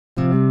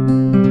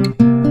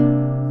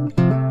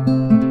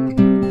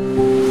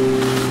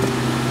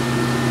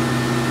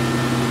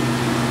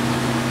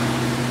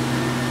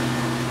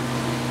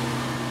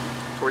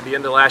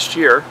end of last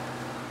year,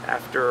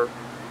 after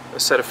a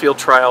set of field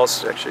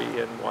trials actually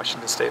in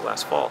Washington State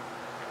last fall,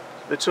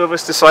 the two of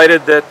us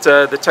decided that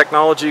the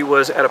technology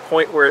was at a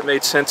point where it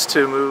made sense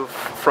to move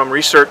from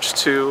research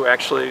to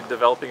actually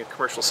developing a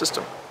commercial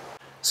system.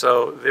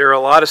 So there are a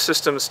lot of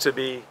systems to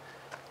be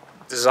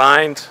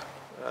designed,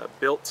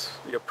 built,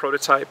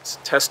 prototyped,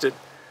 tested,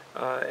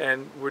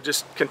 and we're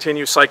just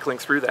continue cycling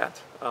through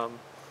that.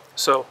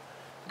 So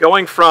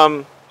going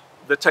from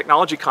the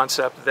technology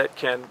concept that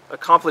can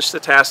accomplish the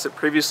task that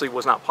previously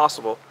was not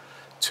possible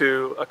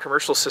to a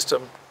commercial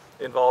system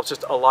involves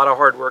just a lot of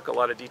hard work, a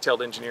lot of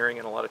detailed engineering,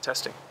 and a lot of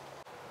testing.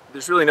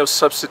 There's really no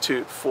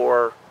substitute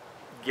for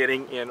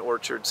getting in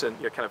orchards and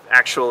kind of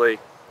actually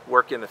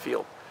work in the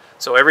field.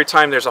 So every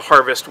time there's a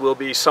harvest, we'll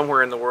be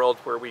somewhere in the world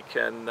where we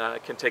can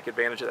take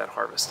advantage of that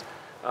harvest.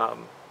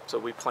 So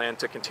we plan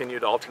to continue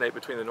to alternate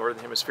between the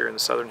northern hemisphere and the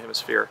southern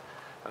hemisphere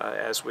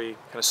as we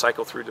kind of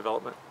cycle through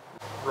development.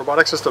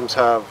 Robotic systems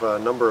have a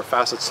number of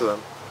facets to them.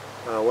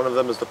 One of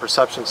them is the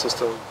perception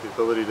system, the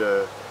ability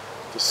to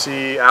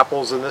see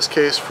apples, in this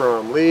case,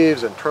 from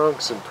leaves and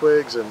trunks and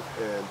twigs,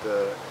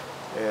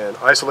 and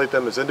isolate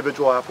them as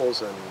individual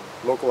apples and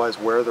localize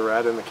where they're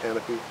at in the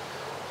canopy.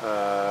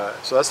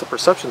 So that's the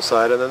perception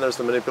side, and then there's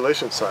the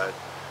manipulation side.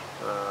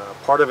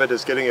 Part of it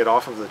is getting it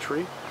off of the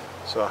tree.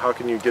 So how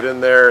can you get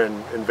in there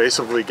and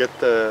invasively get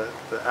the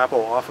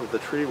apple off of the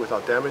tree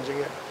without damaging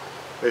it,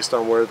 based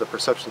on where the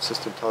perception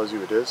system tells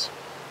you it is.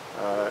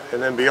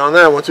 And then beyond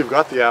that, once you've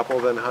got the apple,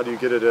 then how do you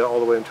get it all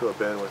the way into a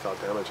bin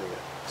without damaging it?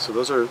 So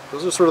those are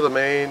sort of the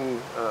main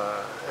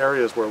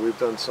areas where we've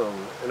done some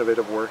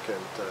innovative work,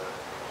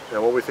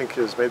 and what we think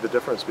has made the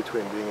difference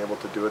between being able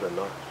to do it and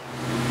not.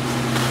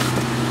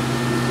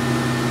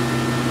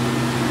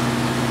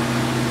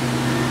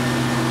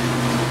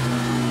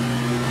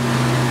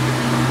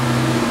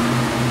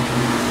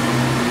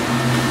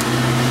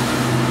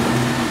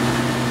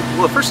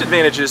 Well, the first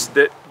advantage is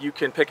that you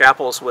can pick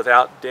apples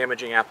without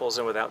damaging apples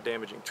and without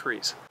damaging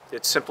trees.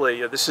 It's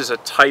simply, this is a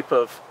type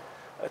of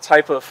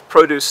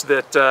produce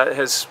that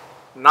has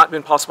not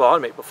been possible to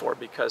automate before,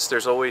 because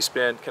there's always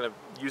been, kind of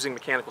using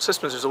mechanical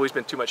systems, there's always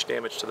been too much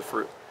damage to the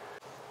fruit.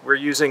 We're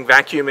using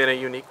vacuum in a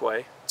unique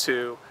way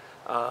to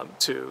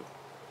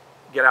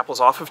get apples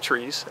off of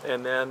trees,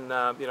 and then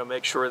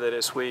make sure that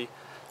as we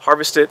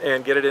harvest it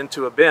and get it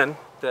into a bin,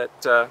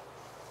 that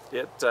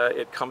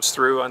it comes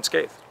through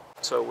unscathed.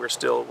 So we're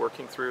still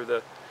working through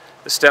the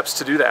steps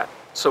to do that.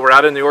 So we're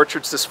out in the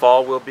orchards this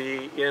fall. We'll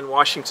be in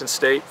Washington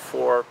State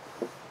for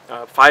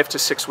 5 to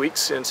 6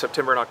 weeks in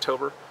September and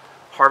October,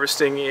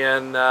 harvesting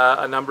in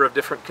a number of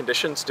different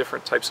conditions,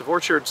 different types of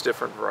orchards,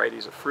 different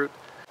varieties of fruit.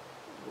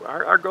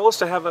 Our goal is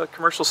to have a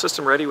commercial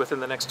system ready within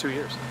the next 2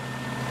 years.